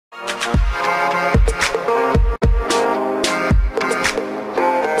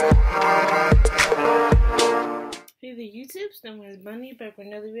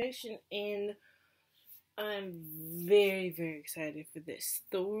reaction, and I'm very excited for this.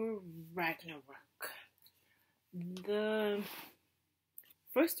 Thor Ragnarok. The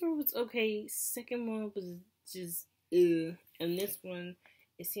first Thor was okay, second one was just and this one,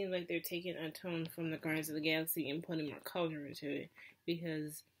 it seems like they're taking a tone from the Guardians of the Galaxy and putting more color into it,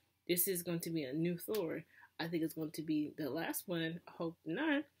 because this is going to be a new Thor. I think it's going to be the last one. I hope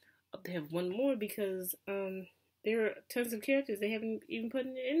not. I hope they have one more, because there are tons of characters they haven't even put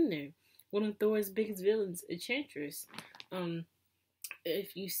in there. One of Thor's biggest villains, Enchantress.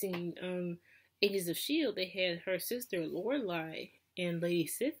 If you've seen Agents of S.H.I.E.L.D., they had her sister Lorelei and Lady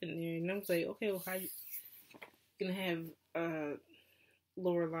Sif in there, and I was like, okay, well, how you gonna have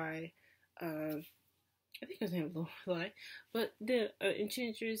Lorelei? I think her name was Lorelei, but the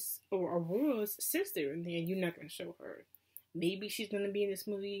Enchantress or Aurora's sister in there, you're not gonna show her. Maybe she's gonna be in this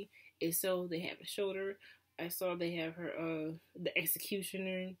movie. If so, they haven't showed her. I saw they have her, the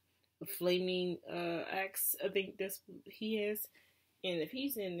Executioner, the flaming axe. I think that's what he has. And if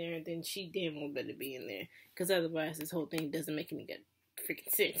he's in there, then she damn well better be in there, because otherwise this whole thing doesn't make any good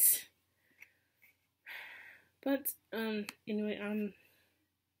freaking sense. But anyway,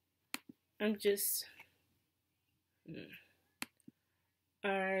 I'm just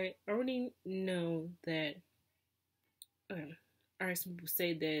I already know that I heard some people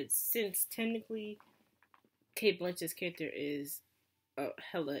say that since technically Kate Blanchett's character is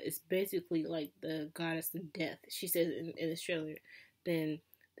Hela, is basically like the goddess of death, she says in this trailer, then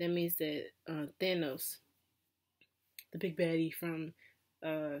that means that Thanos, the big baddie from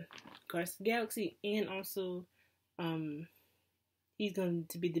Guardians of the Galaxy, and also he's going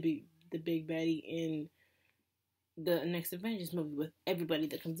to be the big baddie in the next Avengers movie with everybody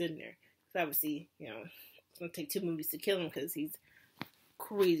that comes in there. So obviously, it's going to take 2 movies to kill him, because he's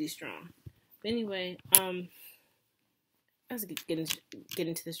crazy strong. But anyway, let's get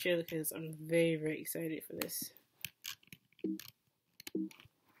into this trailer, because I'm very excited for this.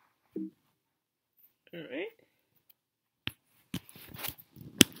 Alright.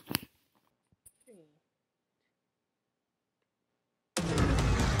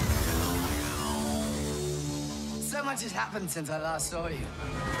 So much has happened since I last saw you.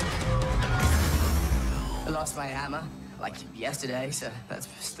 I lost my hammer, like yesterday, so that's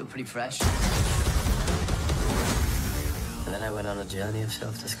still pretty fresh. And then I went on a journey of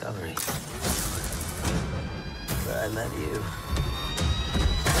self-discovery, where I met you.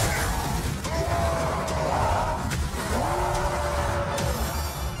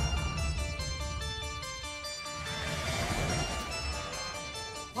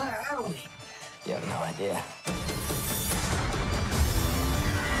 Where are we? You have no idea.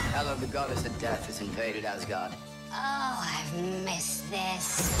 Hela, the goddess of death, has invaded Asgard. Oh, I've missed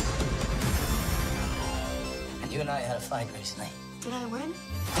this. And you and I had a fight recently. Did I win?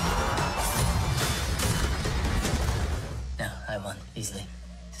 No, I won, easily.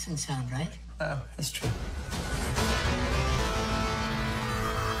 Doesn't sound right. Oh, it's true.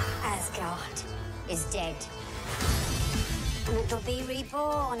 Asgard is dead. And it'll be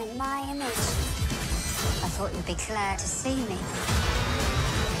reborn in my image. I thought you'd be glad to see me.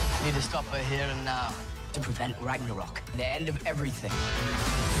 I need to stop her here and now to prevent Ragnarok, the end of everything.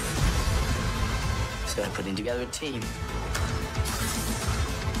 So I'm putting together a team.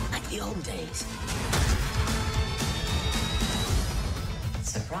 Like the old days.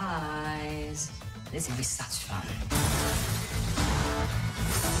 Surprise! This will be such fun.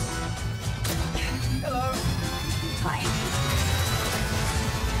 Hello. Hi.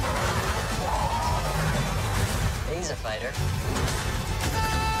 He's a fighter.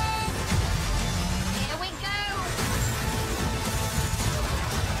 Here we go!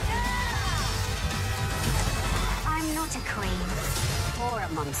 I'm not a queen or a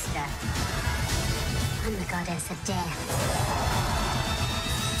monster. I'm the goddess of death.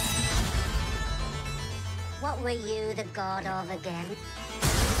 What were you the god of again?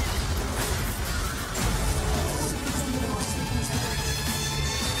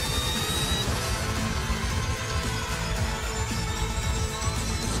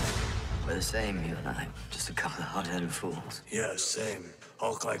 We're the same, you and I. Just a couple of hot-headed fools. Yeah, same.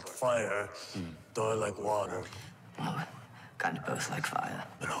 Hulk like fire, Thor like water. Well, we're kind of both like fire.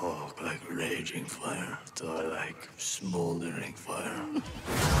 But Hulk like raging fire, Thor like smoldering fire.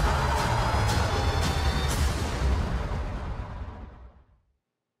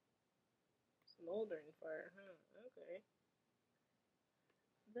 Smoldering fire, huh? Okay.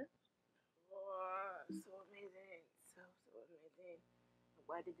 That's so amazing. So amazing.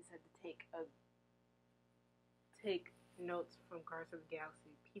 Why did they decide to take notes from Guardians of the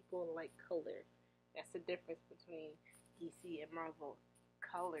Galaxy? People like color. That's the difference between DC and Marvel.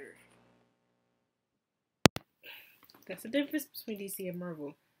 color. That's the difference between DC and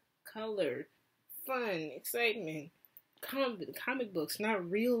Marvel. Color, fun, excitement, comic books, not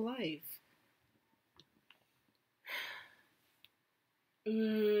real life.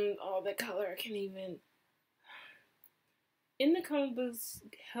 All the color, I can't even. In the comic books,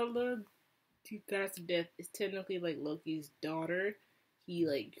 Hela, the Goddess of Death, is technically like Loki's daughter.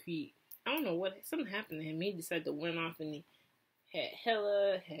 He I don't know what, something happened to him. He decided to went off and he had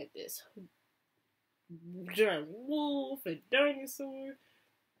Hela, had this giant wolf, a dinosaur.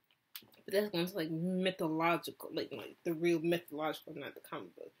 But that's going to like mythological, like the real mythological, not the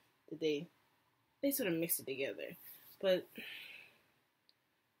comic book. That they sort of mix it together. But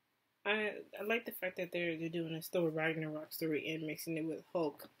I like the fact that they're doing a Thor Ragnarok story and mixing it with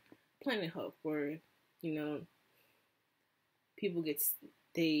Hulk, Planet Hulk, where people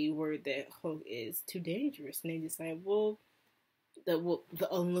they word that Hulk is too dangerous, and they decide, well, the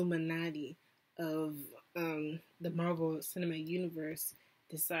Illuminati of the Marvel Cinematic Universe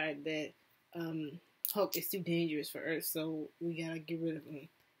decide that Hulk is too dangerous for Earth, so we gotta get rid of him in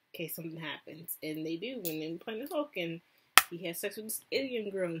case something happens, and they do. And then Planet Hulk, and he has sex with this alien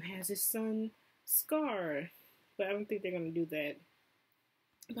girl and has his son Scar, but I don't think they're gonna do that.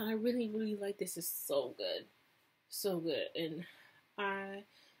 But I really, really like this. It's so good, and I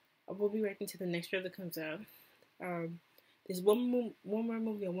will be reacting to the next trailer that comes out. There's one more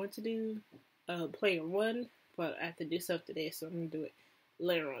movie I want to do, Player One, but I have to do stuff today, so I'm gonna do it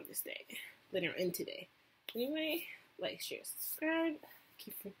later on today. Anyway, like, share, subscribe.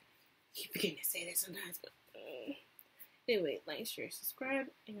 Keep forgetting to say that sometimes, but anyway, like, share, subscribe,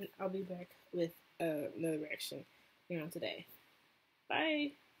 and I'll be back with another reaction on today.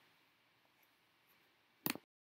 Bye.